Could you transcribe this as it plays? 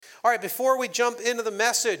All right, before we jump into the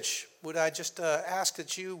message, would I just ask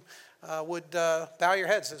that you would bow your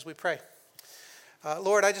heads as we pray.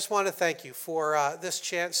 Lord, I just want to thank you for this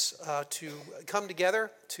chance to come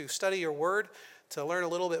together, to study your word, to learn a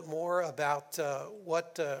little bit more about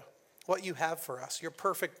what you have for us, your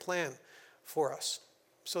perfect plan for us,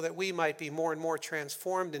 so that we might be more and more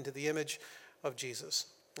transformed into the image of Jesus.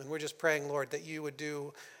 And we're just praying, Lord, that you would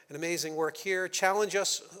do an amazing work here, challenge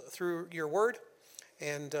us through your word,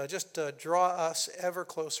 and just draw us ever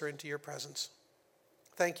closer into your presence.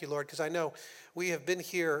 Thank you, Lord, because I know we have been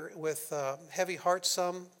here with heavy hearts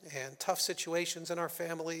some and tough situations in our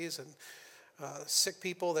families and sick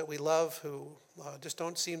people that we love who just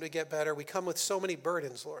don't seem to get better. We come with so many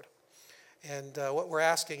burdens, Lord. And what we're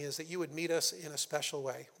asking is that you would meet us in a special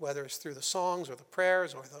way, whether it's through the songs or the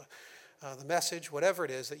prayers or the message, whatever it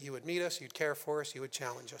is, that you would meet us, you'd care for us, you would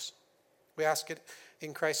challenge us. We ask it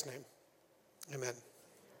in Christ's name. Amen.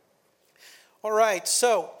 All right,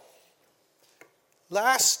 so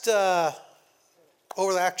last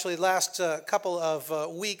couple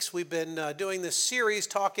of weeks, we've been doing this series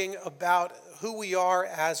talking about who we are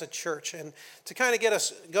as a church. And to kind of get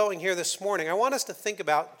us going here this morning, I want us to think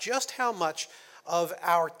about just how much of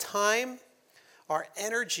our time, our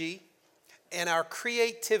energy, and our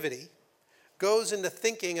creativity goes into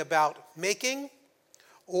thinking about making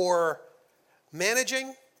or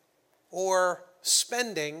managing or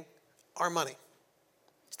spending our money.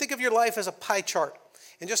 Just think of your life as a pie chart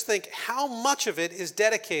and just think how much of it is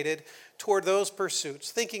dedicated toward those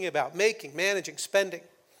pursuits, thinking about making, managing, spending.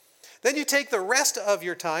 Then you take the rest of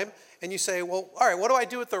your time and you say, well, all right, what do I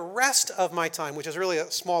do with the rest of my time, which is really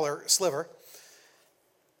a smaller sliver?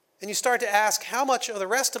 And you start to ask how much of the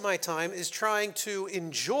rest of my time is trying to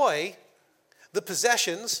enjoy the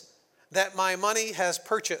possessions that my money has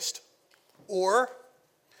purchased, or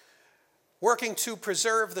working to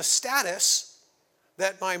preserve the status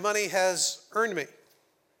that my money has earned me,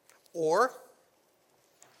 or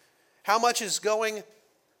how much is going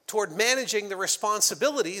toward managing the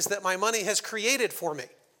responsibilities that my money has created for me,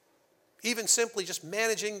 even simply just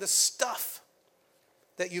managing the stuff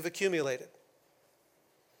that you've accumulated.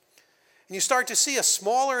 And you start to see a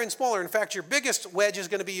smaller and smaller. In fact, your biggest wedge is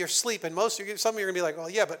going to be your sleep. And some of you are going to be like, well,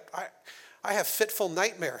 yeah, but I have fitful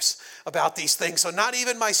nightmares about these things. So not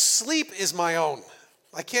even my sleep is my own.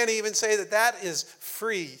 I can't even say that is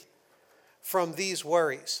free from these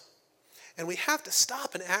worries. And we have to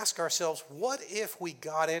stop and ask ourselves, what if we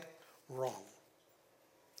got it wrong?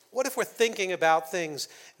 What if we're thinking about things,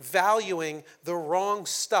 valuing the wrong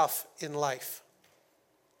stuff in life?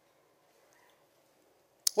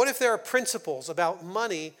 What if there are principles about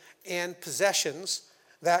money and possessions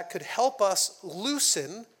that could help us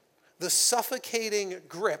loosen the suffocating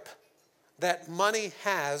grip that money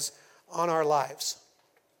has on our lives?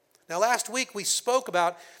 Now, last week we spoke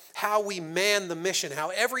about how we man the mission,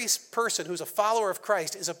 how every person who's a follower of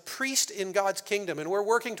Christ is a priest in God's kingdom, and we're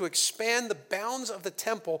working to expand the bounds of the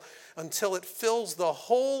temple until it fills the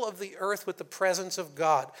whole of the earth with the presence of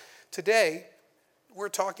God. Today, we're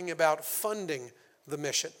talking about funding the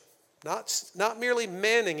mission, not merely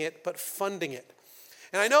manning it, but funding it.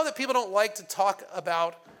 And I know that people don't like to talk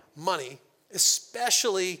about money,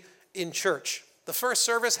 especially in church. The first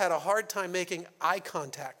service had a hard time making eye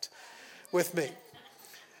contact with me.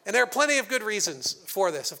 And there are plenty of good reasons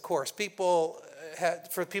for this, of course.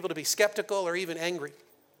 For people to be skeptical or even angry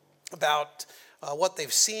about what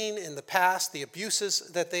they've seen in the past, the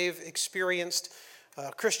abuses that they've experienced,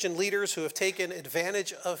 Christian leaders who have taken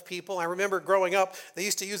advantage of people. I remember growing up, they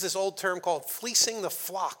used to use this old term called fleecing the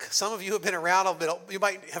flock. Some of you have been around a bit, you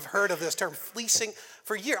might have heard of this term, fleecing,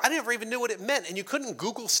 for years. I never even knew what it meant, and you couldn't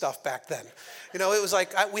Google stuff back then. You know, it was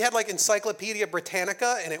like, we had like Encyclopedia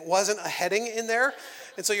Britannica, and it wasn't a heading in there.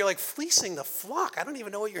 And so you're like, fleecing the flock? I don't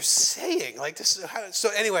even know what you're saying. Like this. So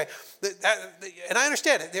anyway, and I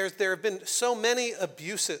understand it. There have been so many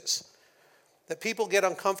abuses that people get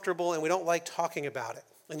uncomfortable and we don't like talking about it.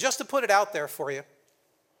 And just to put it out there for you,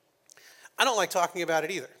 I don't like talking about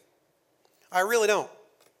it either. I really don't.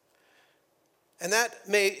 And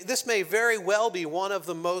this may very well be one of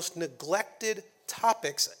the most neglected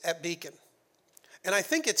topics at Beacon. And I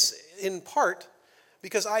think it's in part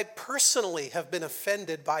because I personally have been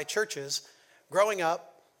offended by churches growing up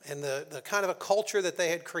and the kind of a culture that they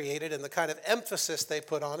had created and the kind of emphasis they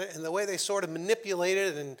put on it and the way they sort of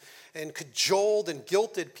manipulated and cajoled and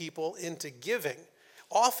guilted people into giving,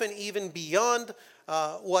 often even beyond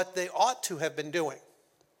what they ought to have been doing.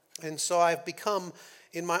 And so I've become,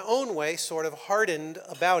 in my own way, sort of hardened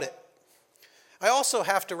about it. I also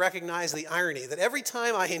have to recognize the irony that every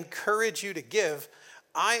time I encourage you to give,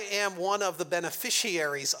 I am one of the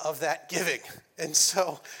beneficiaries of that giving. And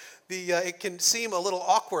so it can seem a little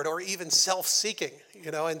awkward or even self-seeking,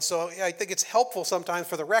 and so I think it's helpful sometimes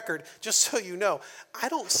for the record, just so you know, I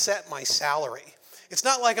don't set my salary. It's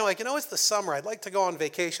not like I'm like, it's the summer, I'd like to go on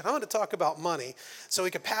vacation. I'm going to talk about money so we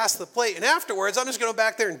can pass the plate. And afterwards, I'm just going to go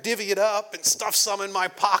back there and divvy it up and stuff some in my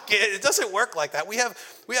pocket. It doesn't work like that. We have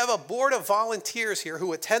a board of volunteers here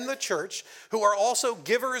who attend the church, who are also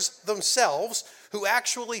givers themselves, who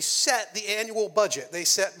actually set the annual budget. They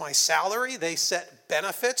set my salary, they set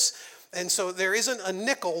benefits. And so there isn't a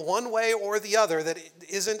nickel one way or the other that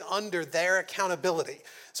isn't under their accountability.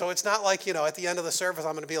 So it's not like, at the end of the service,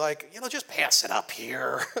 I'm going to be like, just pass it up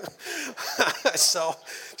here. So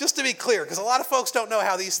just to be clear, because a lot of folks don't know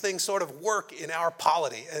how these things sort of work in our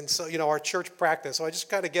polity and so, our church practice. So I just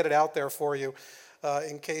kind of get it out there for you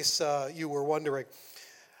in case you were wondering.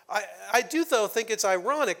 I do, though, think it's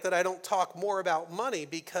ironic that I don't talk more about money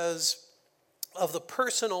because of the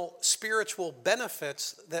personal spiritual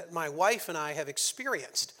benefits that my wife and I have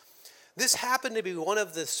experienced. This happened to be one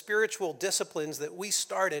of the spiritual disciplines that we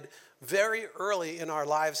started very early in our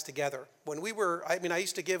lives together. When we were, I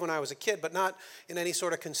used to give when I was a kid, but not in any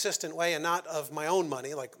sort of consistent way and not of my own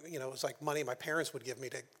money. Like, it was like money my parents would give me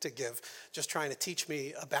to give, just trying to teach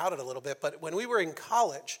me about it a little bit. But when we were in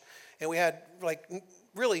college and we had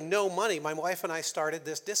really no money, my wife and I started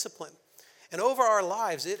this discipline. And over our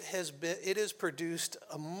lives, it has produced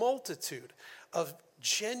a multitude of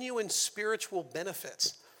genuine spiritual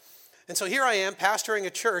benefits. And so here I am pastoring a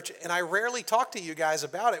church, and I rarely talk to you guys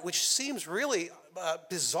about it, which seems really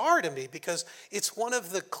bizarre to me because it's one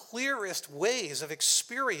of the clearest ways of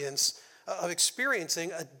experiencing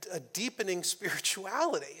a deepening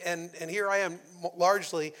spirituality. And here I am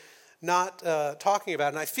largely not talking about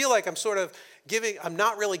it. And I feel like I'm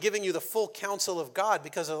not really giving you the full counsel of God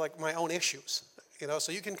because of my own issues.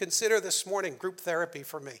 So you can consider this morning group therapy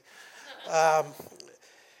for me.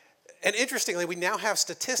 And interestingly, we now have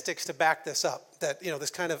statistics to back this up, that, this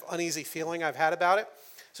kind of uneasy feeling I've had about it.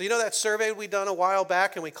 So that survey we done a while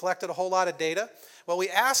back and we collected a whole lot of data? Well, we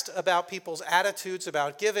asked about people's attitudes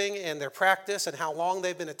about giving and their practice and how long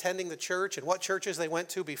they've been attending the church and what churches they went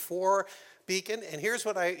to before Beacon. And here's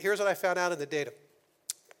what I found out in the data.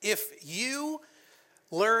 If you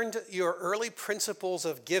learned your early principles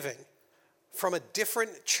of giving from a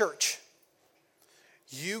different church,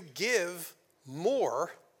 you give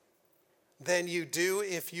more than you do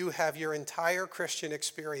if you have your entire Christian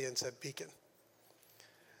experience at Beacon.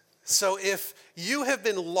 So if you have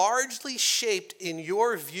been largely shaped in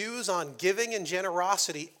your views on giving and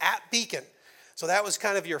generosity at Beacon, so that was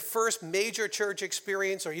kind of your first major church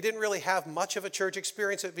experience, or you didn't really have much of a church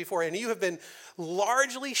experience before, and you have been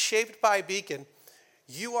largely shaped by Beacon,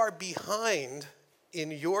 you are behind in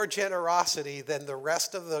your generosity than the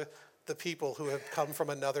rest of the people who have come from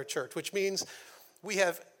another church, which means we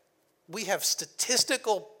have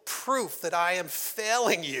statistical proof that I am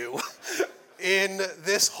failing you in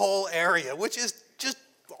this whole area, which is just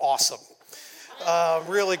awesome.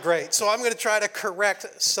 Really great. So I'm going to try to correct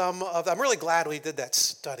I'm really glad we did that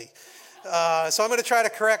study. So I'm going to try to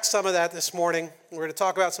correct some of that this morning. We're going to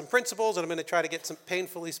talk about some principles, and I'm going to try to get some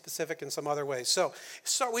painfully specific in some other ways. So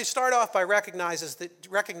we start off by recognizing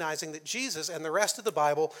that Jesus and the rest of the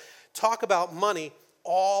Bible talk about money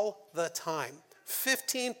all the time.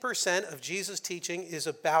 15% of Jesus' teaching is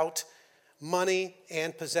about money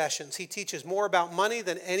and possessions. He teaches more about money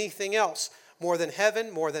than anything else, more than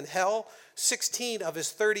heaven, more than hell. 16 of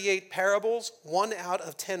his 38 parables, 1 out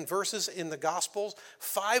of 10 verses in the Gospels,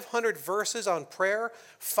 500 verses on prayer,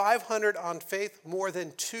 500 on faith, more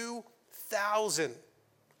than 2,000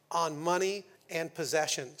 on money and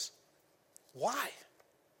possessions. Why?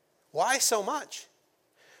 Why so much?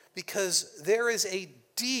 Because there is a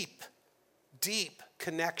deep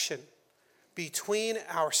connection between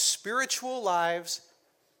our spiritual lives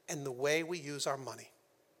and the way we use our money.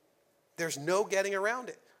 There's no getting around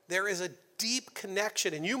it. There is a deep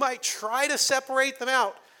connection, and you might try to separate them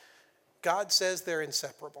out. God says they're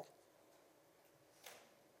inseparable.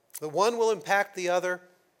 The one will impact the other,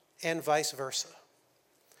 and vice versa.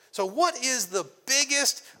 So what is the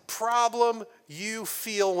biggest problem you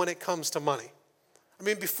feel when it comes to money?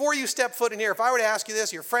 Before you step foot in here, if I were to ask you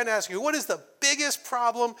this, your friend asks you, what is the biggest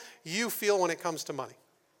problem you feel when it comes to money?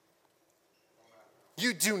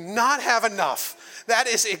 You do not have enough. That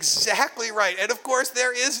is exactly right. And of course,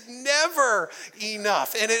 there is never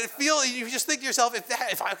enough. And you just think to yourself,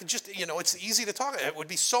 if I could just, it's easy to talk. It would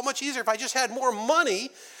be so much easier if I just had more money,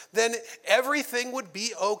 then everything would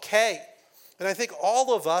be okay. And I think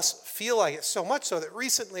all of us feel like it, so much so that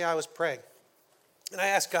recently I was praying. And I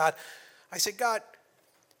asked God, I said, God,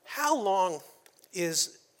 how long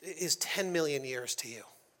is 10 million years to you?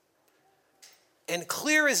 And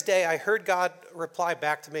clear as day, I heard God reply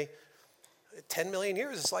back to me, 10 million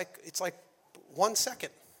years, it's like 1 second.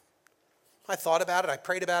 I thought about it, I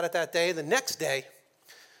prayed about it that day. The next day,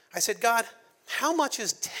 I said, God, how much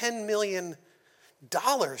is $10 million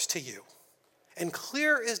to you? And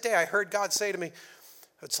clear as day, I heard God say to me,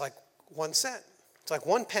 it's like 1 cent. It's like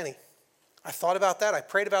 1 penny. I thought about that, I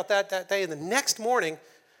prayed about that day. And the next morning,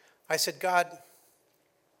 I said, God,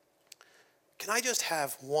 can I just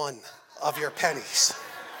have one of your pennies?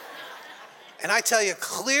 And I tell you,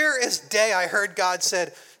 clear as day, I heard God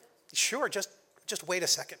said, sure, just wait a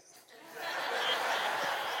second.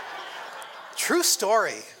 True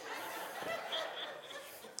story.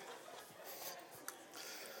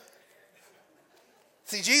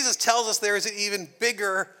 See, Jesus tells us there is an even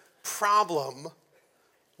bigger problem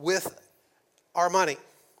with our money.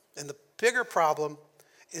 And the bigger problem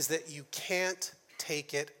is that you can't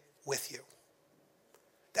take it with you.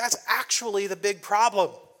 That's actually the big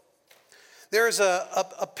problem. There's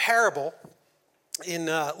a parable in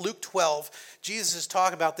Luke 12. Jesus is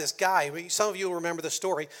talking about this guy. Some of you will remember the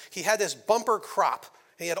story. He had this bumper crop.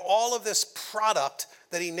 He had all of this product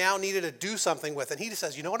that he now needed to do something with. And he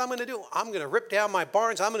says, you know what I'm going to do? I'm going to rip down my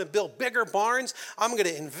barns. I'm going to build bigger barns. I'm going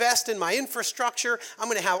to invest in my infrastructure. I'm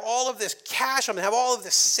going to have all of this cash. I'm going to have all of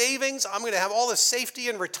this savings. I'm going to have all this safety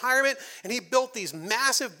and retirement. And he built these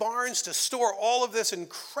massive barns to store all of this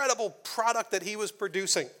incredible product that he was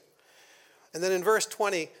producing. And then in verse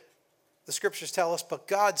 20, the scriptures tell us, but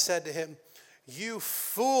God said to him, you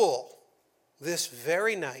fool, this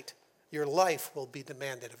very night your life will be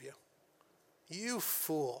demanded of you. You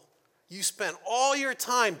fool. You spent all your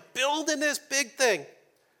time building this big thing,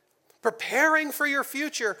 preparing for your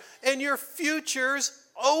future, and your future's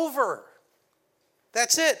over.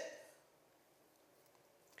 That's it.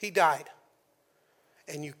 He died.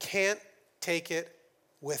 And you can't take it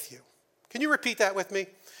with you. Can you repeat that with me?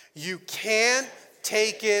 You can't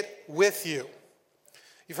take it with you.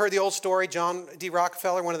 You've heard the old story, John D.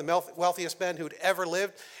 Rockefeller, one of the wealthiest men who'd ever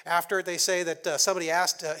lived. After, they say that somebody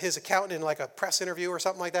asked his accountant in like a press interview or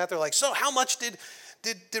something like that, they're like, so how much did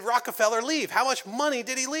Rockefeller leave? How much money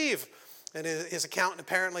did he leave? And his accountant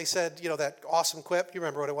apparently said, you know, that awesome quip. You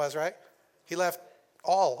remember what it was, right? He left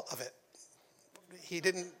all of it. He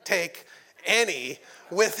didn't take any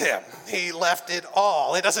with him. He left it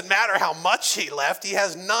all. It doesn't matter how much he left. He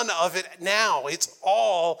has none of it now. It's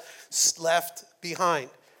all left behind.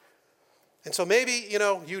 And so maybe, you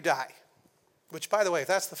know, you die. Which, by the way, if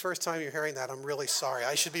that's the first time you're hearing that, I'm really sorry.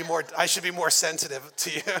 I should be more sensitive to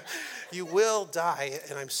you. You will die,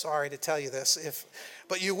 and I'm sorry to tell you this.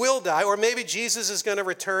 But you will die, or maybe Jesus is going to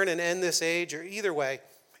return and end this age, or either way,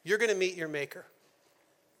 you're going to meet your Maker.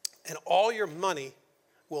 And all your money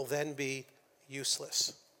will then be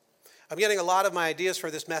useless. I'm getting a lot of my ideas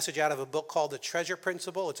for this message out of a book called The Treasure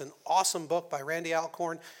Principle. It's an awesome book by Randy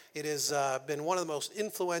Alcorn. It has been one of the most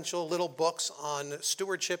influential little books on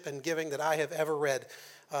stewardship and giving that I have ever read.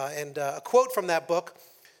 And a quote from that book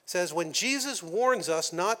says, when Jesus warns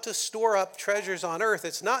us not to store up treasures on earth,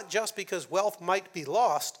 it's not just because wealth might be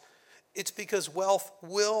lost, it's because wealth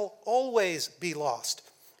will always be lost.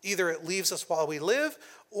 Either it leaves us while we live,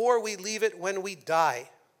 or we leave it when we die.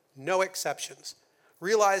 No exceptions.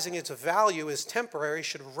 Realizing its value is temporary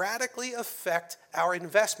should radically affect our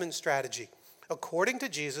investment strategy. According to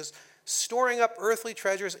Jesus, storing up earthly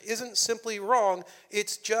treasures isn't simply wrong,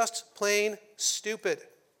 it's just plain stupid.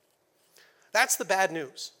 That's the bad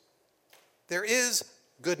news. There is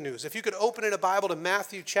good news. If you could open in a Bible to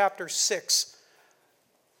Matthew chapter 6,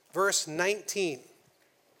 verse 19.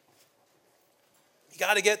 You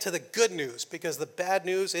got to get to the good news because the bad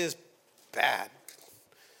news is bad.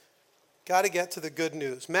 Got to get to the good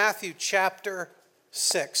news. Matthew chapter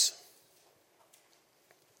 6.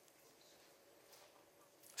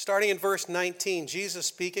 Starting in verse 19, Jesus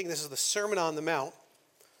speaking, this is the Sermon on the Mount.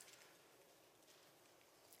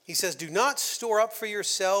 He says, do not store up for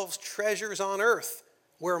yourselves treasures on earth,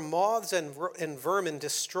 where moths and vermin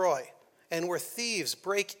destroy, and where thieves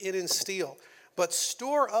break in and steal. But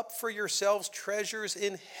store up for yourselves treasures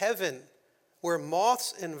in heaven, where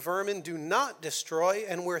moths and vermin do not destroy,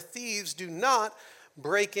 and where thieves do not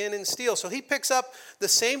break in and steal. So he picks up the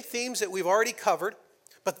same themes that we've already covered,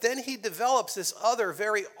 but then he develops this other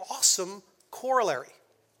very awesome corollary.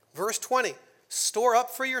 Verse 20, store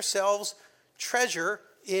up for yourselves treasure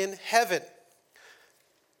in heaven.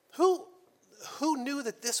 Who knew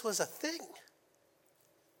that this was a thing?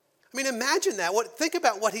 I mean, imagine that. Think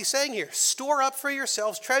about what he's saying here. Store up for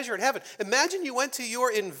yourselves treasure in heaven. Imagine you went to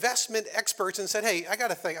your investment experts and said, hey, I got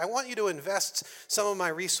to think. I want you to invest some of my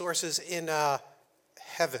resources in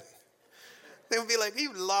heaven. They would be like,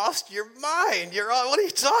 you lost your mind. What are you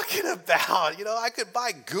talking about? I could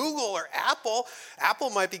buy Google or Apple. Apple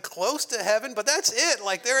might be close to heaven, but that's it.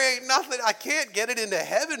 Like, there ain't nothing. I can't get it into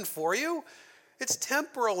heaven for you. It's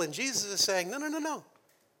temporal. And Jesus is saying, no.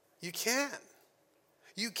 You can.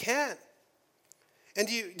 You can. And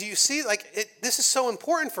do you see, this is so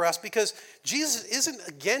important for us because Jesus isn't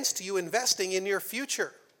against you investing in your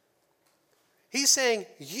future. He's saying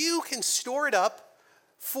you can store it up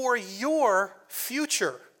for your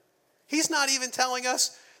future. He's not even telling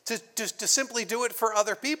us to simply do it for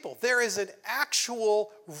other people. There is an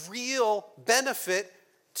actual, real benefit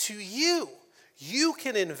to you. You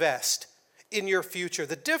can invest in your future.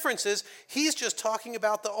 The difference is he's just talking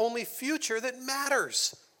about the only future that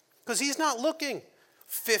matters. Because he's not looking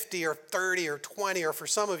 50 or 30 or 20 or for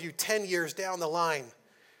some of you 10 years down the line.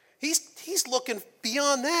 He's looking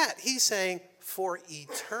beyond that. He's saying for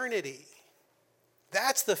eternity.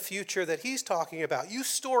 That's the future that he's talking about. You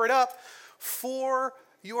store it up for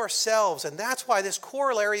yourselves. And that's why this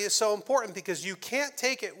corollary is so important, because you can't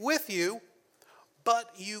take it with you,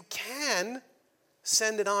 but you can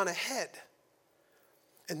send it on ahead.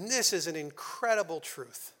 And this is an incredible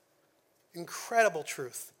truth. Incredible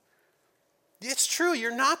truth. It's true,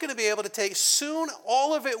 you're not going to be able to take, soon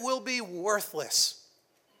all of it will be worthless.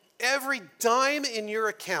 Every dime in your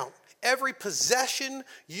account, every possession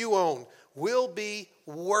you own will be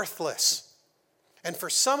worthless. And for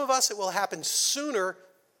some of us, it will happen sooner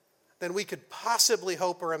than we could possibly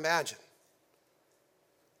hope or imagine.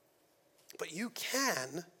 But you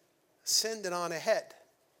can send it on ahead.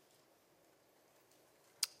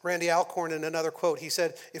 Randy Alcorn, in another quote, he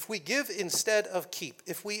said, if we give instead of keep,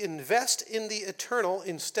 if we invest in the eternal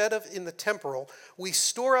instead of in the temporal, we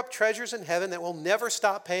store up treasures in heaven that will never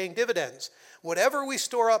stop paying dividends. Whatever we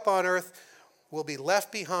store up on earth will be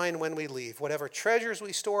left behind when we leave. Whatever treasures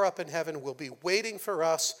we store up in heaven will be waiting for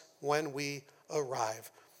us when we arrive.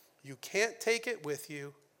 You can't take it with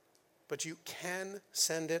you, but you can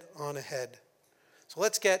send it on ahead. So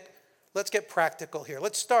let's get practical here.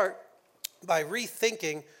 Let's start by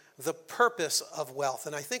rethinking the purpose of wealth.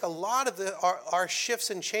 And I think a lot of our shifts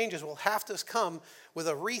and changes will have to come with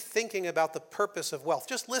a rethinking about the purpose of wealth.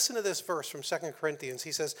 Just listen to this verse from 2 Corinthians.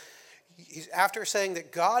 He says, after saying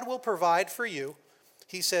that God will provide for you,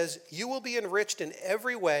 he says, you will be enriched in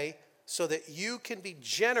every way so that you can be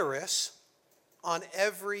generous on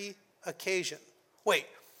every occasion. Wait,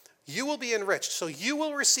 you will be enriched. So you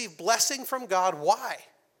will receive blessing from God. Why?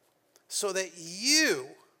 So that you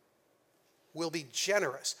will be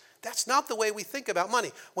generous. That's not the way we think about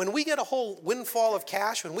money. When we get a whole windfall of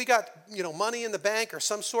cash, when we got money in the bank or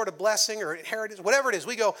some sort of blessing or inheritance, whatever it is,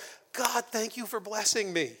 we go, God, thank you for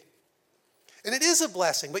blessing me. And it is a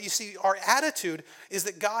blessing, but you see, our attitude is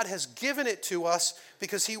that God has given it to us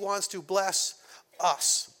because he wants to bless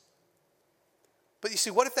us. But you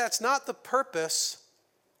see, what if that's not the purpose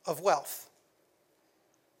of wealth?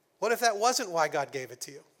 What if that wasn't why God gave it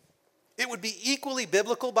to you? It would be equally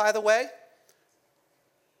biblical, by the way,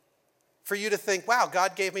 for you to think, wow,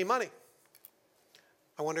 God gave me money.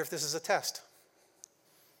 I wonder if this is a test.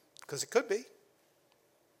 Because it could be.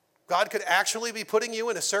 God could actually be putting you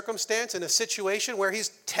in a circumstance, in a situation where he's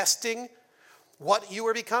testing what you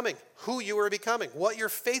are becoming, who you are becoming, what your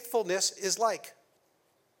faithfulness is like.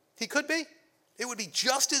 He could be. It would be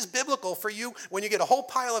just as biblical for you when you get a whole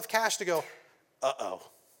pile of cash to go, uh-oh,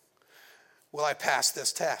 will I pass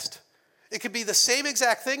this test? It could be the same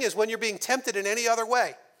exact thing as when you're being tempted in any other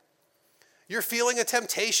way. You're feeling a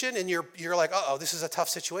temptation and you're like, uh-oh, this is a tough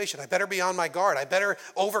situation. I better be on my guard. I better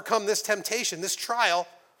overcome this temptation, this trial.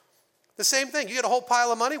 The same thing. You get a whole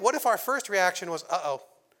pile of money. What if our first reaction was, uh-oh,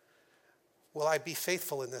 will I be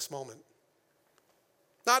faithful in this moment?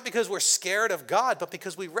 Not because we're scared of God, but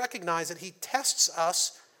because we recognize that he tests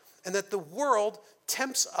us and that the world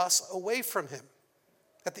tempts us away from him.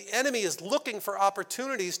 That the enemy is looking for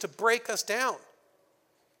opportunities to break us down.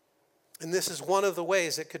 And this is one of the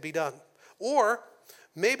ways it could be done. Or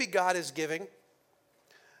maybe God is giving,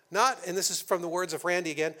 not, and this is from the words of Randy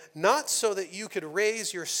again, not so that you could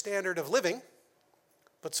raise your standard of living,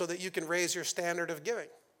 but so that you can raise your standard of giving.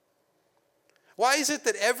 Why is it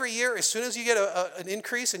that every year, as soon as you get an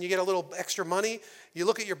increase and you get a little extra money, you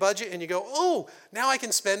look at your budget and you go, oh, now I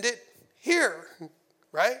can spend it here,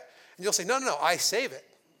 right? And you'll say, no, I save it.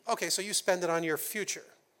 Okay, so you spend it on your future.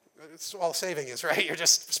 it's all saving is, right? You're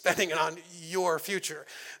just spending it on your future.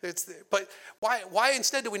 But why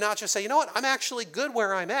instead do we not just say, you know what, I'm actually good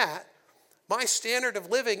where I'm at. My standard of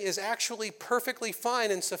living is actually perfectly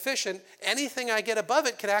fine and sufficient. Anything I get above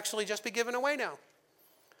it could actually just be given away now.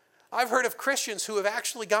 I've heard of Christians who have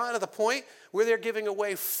actually gotten to the point where they're giving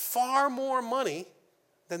away far more money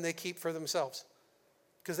than they keep for themselves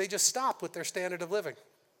because they just stopped with their standard of living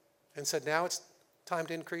and said, now it's time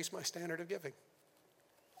to increase my standard of giving.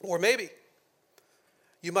 Or maybe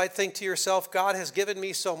you might think to yourself, God has given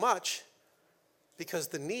me so much because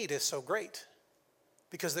the need is so great,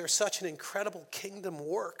 because there's such an incredible kingdom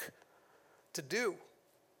work to do.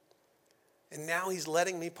 And now he's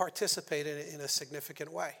letting me participate in it in a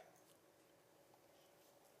significant way.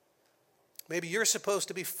 Maybe you're supposed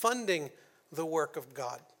to be funding the work of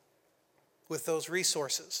God with those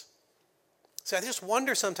resources. So I just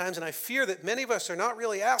wonder sometimes, and I fear that many of us are not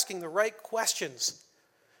really asking the right questions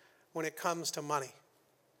when it comes to money.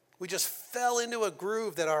 We just fell into a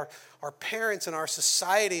groove that our parents and our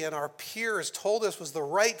society and our peers told us was the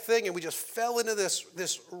right thing, and we just fell into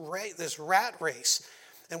this rat race.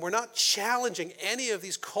 And we're not challenging any of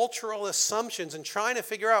these cultural assumptions and trying to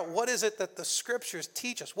figure out what is it that the scriptures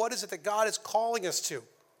teach us? What is it that God is calling us to?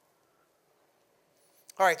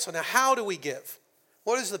 All right, so now how do we give?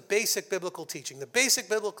 What is the basic biblical teaching? The basic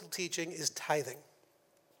biblical teaching is tithing.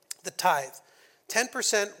 The tithe.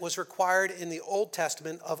 10% was required in the Old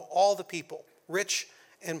Testament of all the people, rich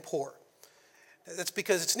and poor. That's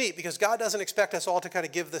because it's neat, because God doesn't expect us all to kind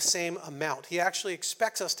of give the same amount. He actually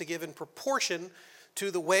expects us to give in proportion to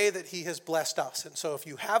the way that he has blessed us. And so if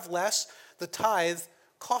you have less, the tithe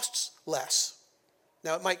costs less.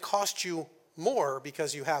 Now, it might cost you more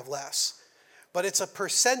because you have less, but it's a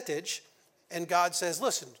percentage, and God says,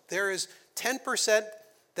 listen, there is 10%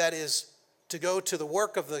 that is to go to the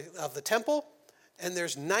work of the temple, and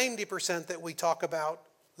there's 90% that we talk about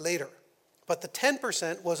later. But the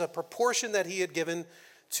 10% was a proportion that he had given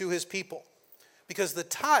to his people, because the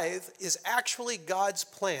tithe is actually God's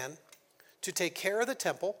plan to take care of the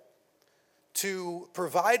temple, to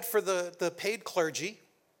provide for the paid clergy,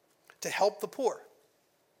 to help the poor.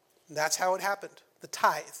 And that's how it happened. The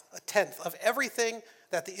tithe, a tenth of everything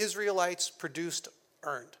that the Israelites produced,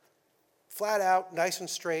 earned. Flat out, nice and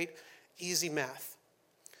straight, easy math.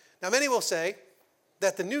 Now, many will say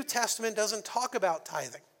that the New Testament doesn't talk about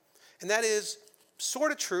tithing. And that is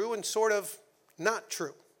sort of true and sort of not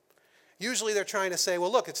true. Usually they're trying to say,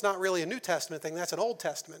 well, look, it's not really a New Testament thing, that's an Old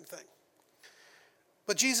Testament thing.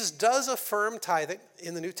 But Jesus does affirm tithing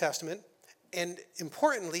in the New Testament, and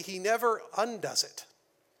importantly, he never undoes it.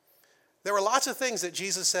 There were lots of things that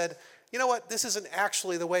Jesus said, you know what, this isn't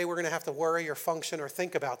actually the way we're going to have to worry or function or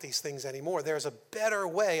think about these things anymore. There's a better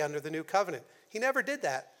way under the new covenant. He never did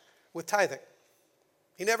that with tithing.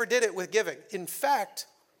 He never did it with giving. In fact,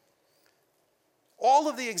 all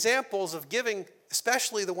of the examples of giving,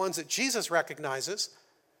 especially the ones that Jesus recognizes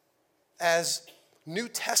as New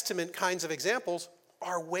Testament kinds of examples,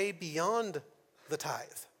 are way beyond the tithe.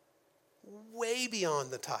 Way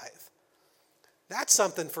beyond the tithe. That's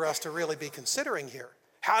something for us to really be considering here.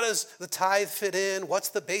 How does the tithe fit in? What's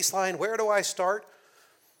the baseline? Where do I start?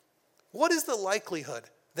 What is the likelihood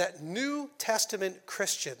that New Testament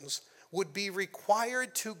Christians would be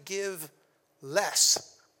required to give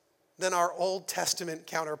less than our Old Testament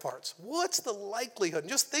counterparts? What's the likelihood?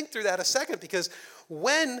 Just think through that a second, because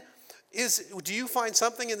do you find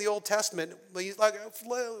something in the Old Testament, like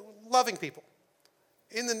loving people?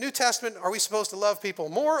 In the New Testament, are we supposed to love people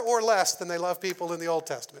more or less than they love people in the Old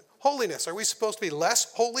Testament? Holiness, are we supposed to be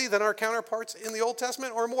less holy than our counterparts in the Old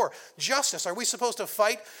Testament or more? Justice, are we supposed to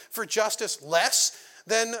fight for justice less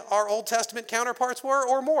than our Old Testament counterparts were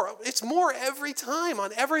or more? It's more every time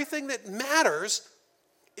on everything that matters.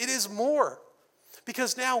 It is more.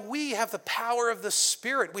 Because now we have the power of the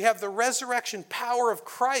Spirit. We have the resurrection power of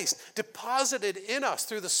Christ deposited in us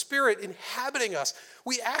through the Spirit inhabiting us.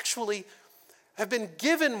 We actually have been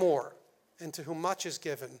given more, and to whom much is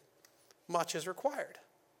given, much is required.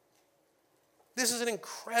 This is an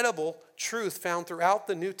incredible truth found throughout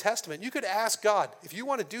the New Testament. You could ask God, if you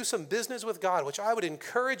want to do some business with God, which I would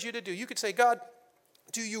encourage you to do, you could say, God,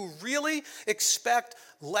 do you really expect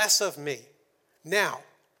less of me now,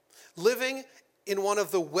 living in one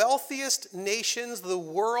of the wealthiest nations the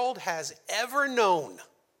world has ever known?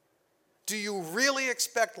 Do you really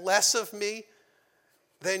expect less of me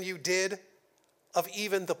than you did of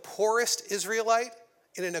even the poorest Israelite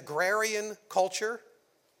in an agrarian culture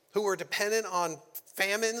who were dependent on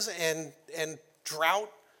famines and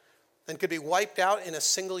drought and could be wiped out in a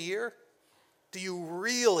single year? Do you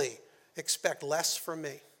really expect less from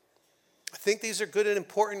me? I think these are good and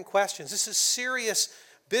important questions. This is serious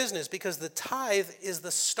business because the tithe is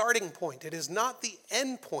the starting point. It is not the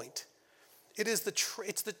end point. It is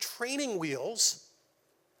it's the training wheels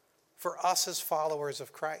for us as followers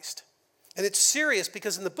of Christ. And it's serious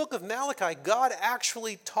because in the book of Malachi, God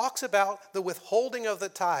actually talks about the withholding of the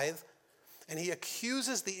tithe, and he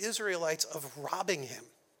accuses the Israelites of robbing him.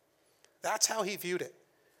 That's how he viewed it.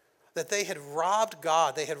 That they had robbed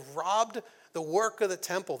God. They had robbed the work of the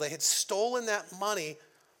temple. They had stolen that money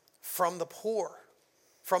from the poor,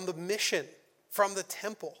 from the mission, from the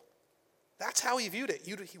temple. That's how he viewed it.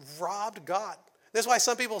 He robbed God. That's why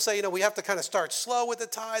some people say, we have to kind of start slow with the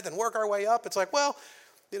tithe and work our way up. It's like, well,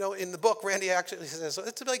 in the book, Randy actually says,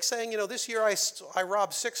 it's like saying, this year I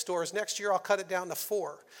robbed 6 stores. Next year I'll cut it down to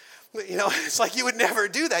 4. It's like you would never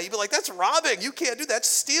do that. You'd be like, that's robbing. You can't do that. That's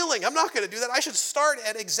stealing. I'm not going to do that. I should start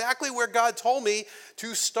at exactly where God told me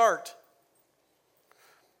to start.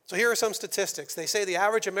 So here are some statistics. They say the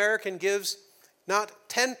average American gives not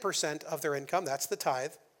 10% of their income. That's the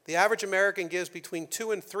tithe. The average American gives between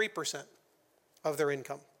 2 and 3% of their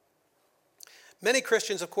income. Many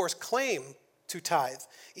Christians, of course, claim to tithe.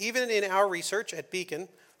 Even in our research at Beacon,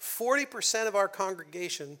 40% of our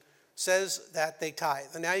congregation says that they tithe.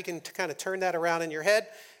 And now you can kind of turn that around in your head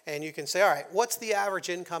and you can say, all right, what's the average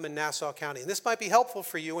income in Nassau County? And this might be helpful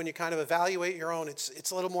for you when you kind of evaluate your own. It's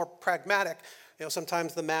a little more pragmatic.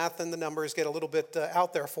 Sometimes the math and the numbers get a little bit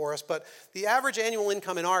out there for us, but the average annual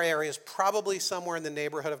income in our area is probably somewhere in the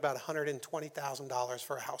neighborhood of about $120,000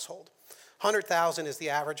 for a household. $100,000 is the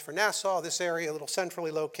average for Nassau, this area, a little centrally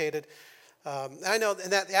located. I know,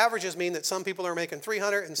 and that the averages mean that some people are making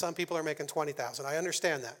 $300,000 and some people are making $20,000. I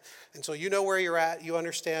understand that. And so you know where you're at. You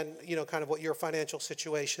understand, kind of what your financial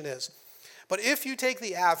situation is. But if you take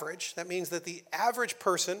the average, that means that the average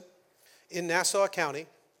person in Nassau County,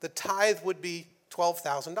 the tithe would be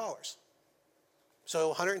 $12,000.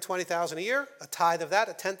 So $120,000 a year, a tithe of that,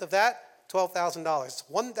 a tenth of that, $12,000. It's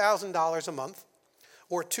 $1,000 a month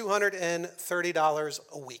or $230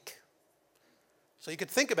 a week. So you could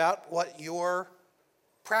think about what your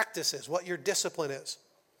practice is, what your discipline is.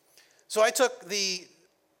 So I took the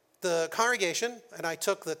congregation and I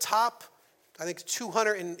took the top, I think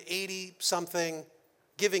 280 something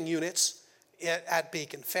giving units at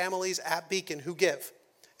Beacon, families at Beacon who give.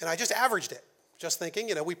 And I just averaged it, just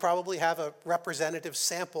thinking, we probably have a representative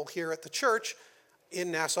sample here at the church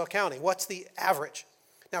in Nassau County. What's the average?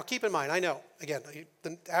 Now, keep in mind, I know, again,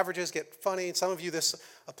 the averages get funny, and some of you this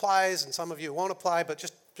applies, and some of you it won't apply, but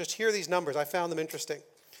just hear these numbers. I found them interesting.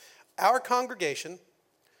 Our congregation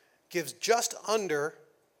gives just under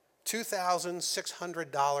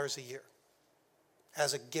 $2,600 a year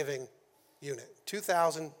as a giving unit.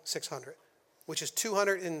 $2,600, which is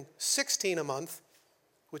 $216 a month,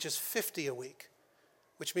 which is $50 a week,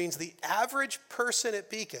 which means the average person at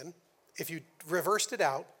Beacon, if you reversed it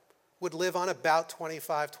out, would live on about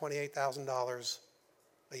 $25,000, $28,000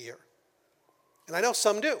 a year. And I know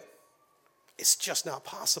some do. It's just not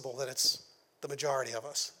possible that it's the majority of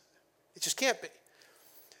us. It just can't be.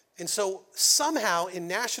 And so somehow in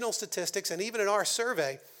national statistics and even in our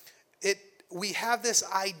survey, we have this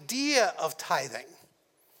idea of tithing,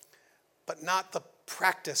 but not the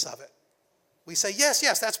practice of it. We say,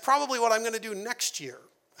 yes, that's probably what I'm going to do next year.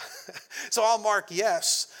 So I'll mark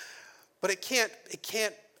yes, but it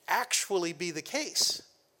can't actually be the case.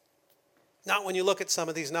 Not when you look at some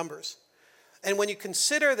of these numbers. And when you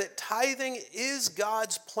consider that tithing is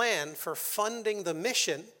God's plan for funding the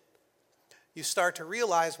mission, you start to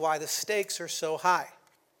realize why the stakes are so high.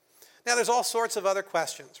 Now, there's all sorts of other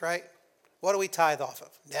questions, right? What do we tithe off of?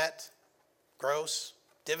 Net, gross,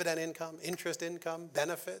 dividend income, interest income,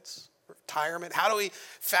 benefits, retirement? How do we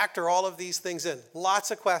factor all of these things in?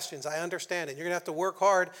 Lots of questions. I understand it. You're going to have to work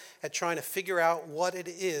hard at trying to figure out what it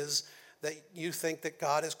is that you think that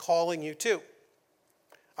God is calling you to.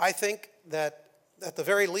 I think that at the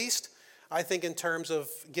very least, I think in terms of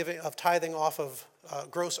tithing off of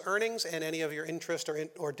gross earnings and any of your interest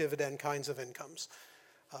or dividend kinds of incomes.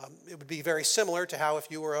 It would be very similar to how if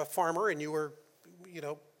you were a farmer and you were,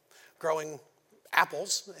 growing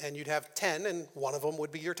apples and you'd have 10 and one of them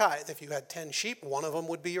would be your tithe. If you had 10 sheep, one of them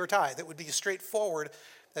would be your tithe. It would be as straightforward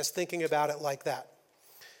as thinking about it like that.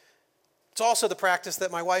 It's also the practice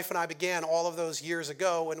that my wife and I began all of those years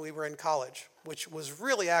ago when we were in college, which was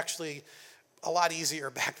really actually a lot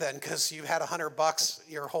easier back then because you had $100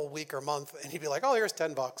 your whole week or month and you'd be like, oh, here's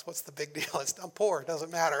 $10. What's the big deal? I'm poor. It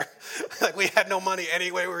doesn't matter. Like we had no money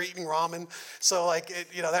anyway. We were eating ramen. So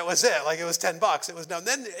that was it. Like it was $10. It was no. And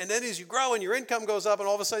then as you grow and your income goes up and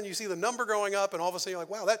all of a sudden you see the number going up and all of a sudden you're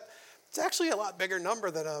like, wow, it's actually a lot bigger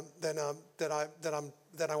number than I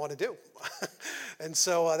want to do. And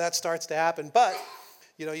so that starts to happen. But,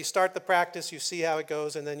 you start the practice, you see how it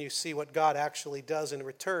goes, and then you see what God actually does in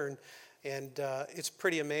return. And it's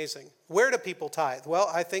pretty amazing. Where do people tithe?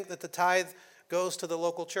 Well, I think that the tithe goes to the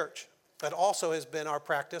local church. That also has been our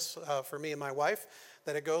practice for me and my wife,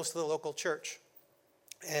 that it goes to the local church.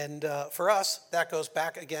 And for us, that goes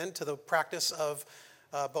back again to the practice of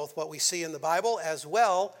both what we see in the Bible as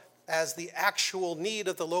well as the actual need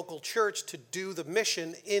of the local church to do the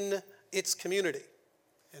mission in its community.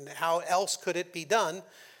 And how else could it be done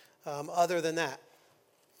other than that?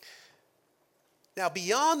 Now,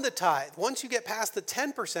 beyond the tithe, once you get past the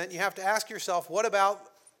 10%, you have to ask yourself, what about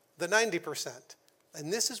the 90%?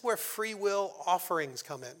 And this is where free will offerings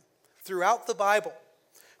come in. Throughout the Bible,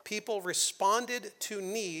 people responded to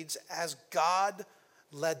needs as God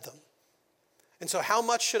led them. And so how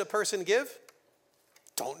much should a person give?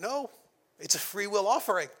 Don't know. It's a free will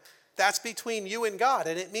offering. That's between you and God.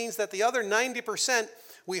 And it means that the other 90%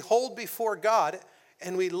 we hold before God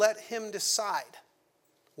and we let him decide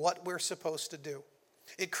what we're supposed to do.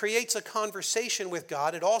 It creates a conversation with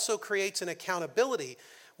God. It also creates an accountability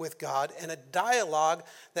with God and a dialogue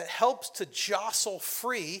that helps to jostle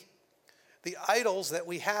free the idols that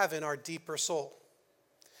we have in our deeper soul.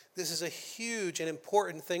 This is a huge and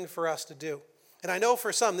important thing for us to do. And I know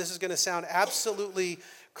for some this is going to sound absolutely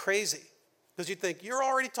crazy because you think, you're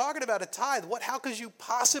already talking about a tithe. How could you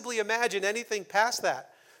possibly imagine anything past that?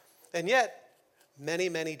 And yet, many,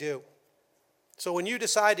 many do. So when you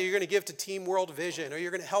decide that you're going to give to Team World Vision, or you're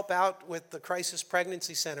going to help out with the Crisis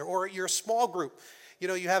Pregnancy Center, or your small group,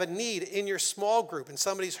 you have a need in your small group and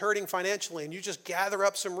somebody's hurting financially, and you just gather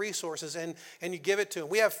up some resources and you give it to them.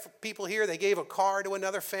 We have people here, they gave a car to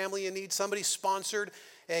another family in need. Somebody sponsored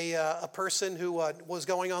a person who was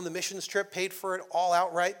going on the missions trip, paid for it all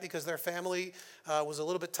outright because their family was a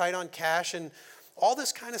little bit tight on cash. And all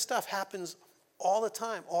this kind of stuff happens all the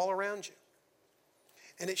time, all around you.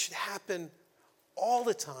 And it should happen all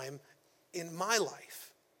the time in my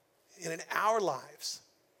life and in our lives.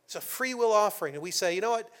 It's a free will offering. And we say, you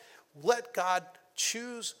know what? Let God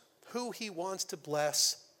choose who he wants to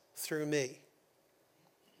bless through me.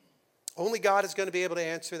 Only God is going to be able to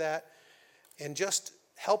answer that. And just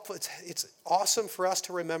helpful, it's awesome for us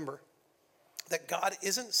to remember that God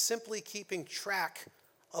isn't simply keeping track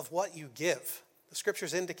of what you give. The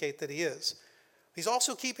scriptures indicate that he is. He's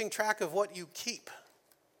also keeping track of what you keep.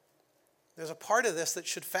 There's a part of this that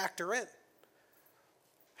should factor in.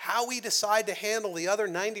 How we decide to handle the other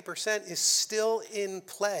 90% is still in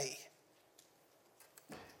play.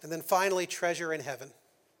 And then finally, treasure in heaven.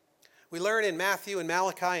 We learn in Matthew and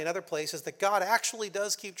Malachi and other places that God actually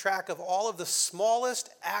does keep track of all of the smallest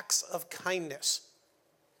acts of kindness.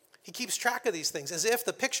 He keeps track of these things as if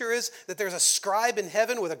the picture is that there's a scribe in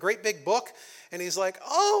heaven with a great big book, and he's like,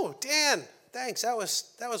 oh, Dan, thanks, that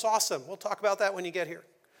was awesome. We'll talk about that when you get here.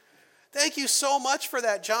 Thank you so much for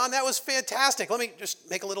that, John. That was fantastic. Let me just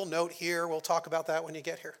make a little note here. We'll talk about that when you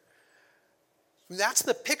get here. And that's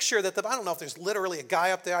the picture that I don't know if there's literally a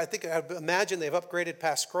guy up there. I imagine they've upgraded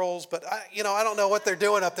past scrolls, but I don't know what they're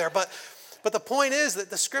doing up there. But the point is that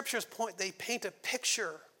the scriptures they paint a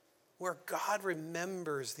picture where God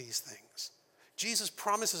remembers these things. Jesus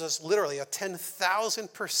promises us literally a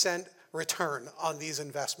 10,000% return on these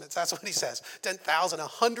investments. That's what he says. 10,000,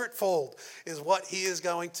 100-fold is what he's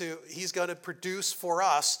going to produce for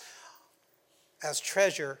us as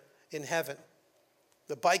treasure in heaven.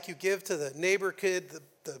 The bike you give to the neighbor kid,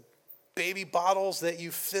 the baby bottles that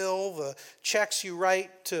you fill, the checks you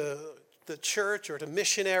write to the church or to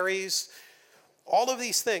missionaries, all of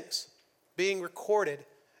these things being recorded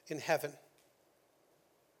in heaven.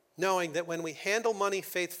 Knowing that when we handle money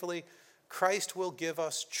faithfully, Christ will give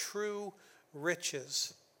us true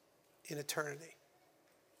riches in eternity.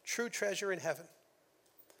 True treasure in heaven.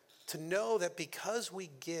 To know that because we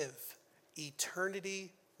give,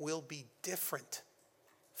 eternity will be different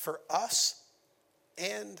for us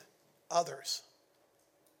and others.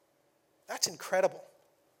 That's incredible.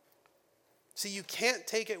 See, you can't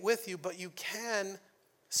take it with you, but you can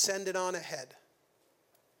send it on ahead.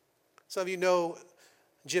 Some of you know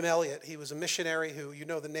Jim Elliot. He was a missionary who, you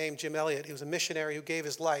know the name Jim Elliot. He was a missionary who gave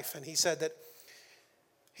his life. And he said that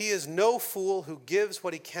he is no fool who gives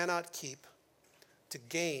what he cannot keep to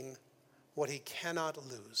gain what he cannot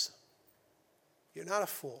lose. You're not a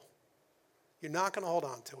fool. You're not going to hold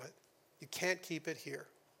on to it. You can't keep it here.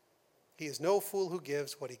 He is no fool who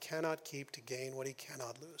gives what he cannot keep to gain what he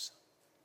cannot lose.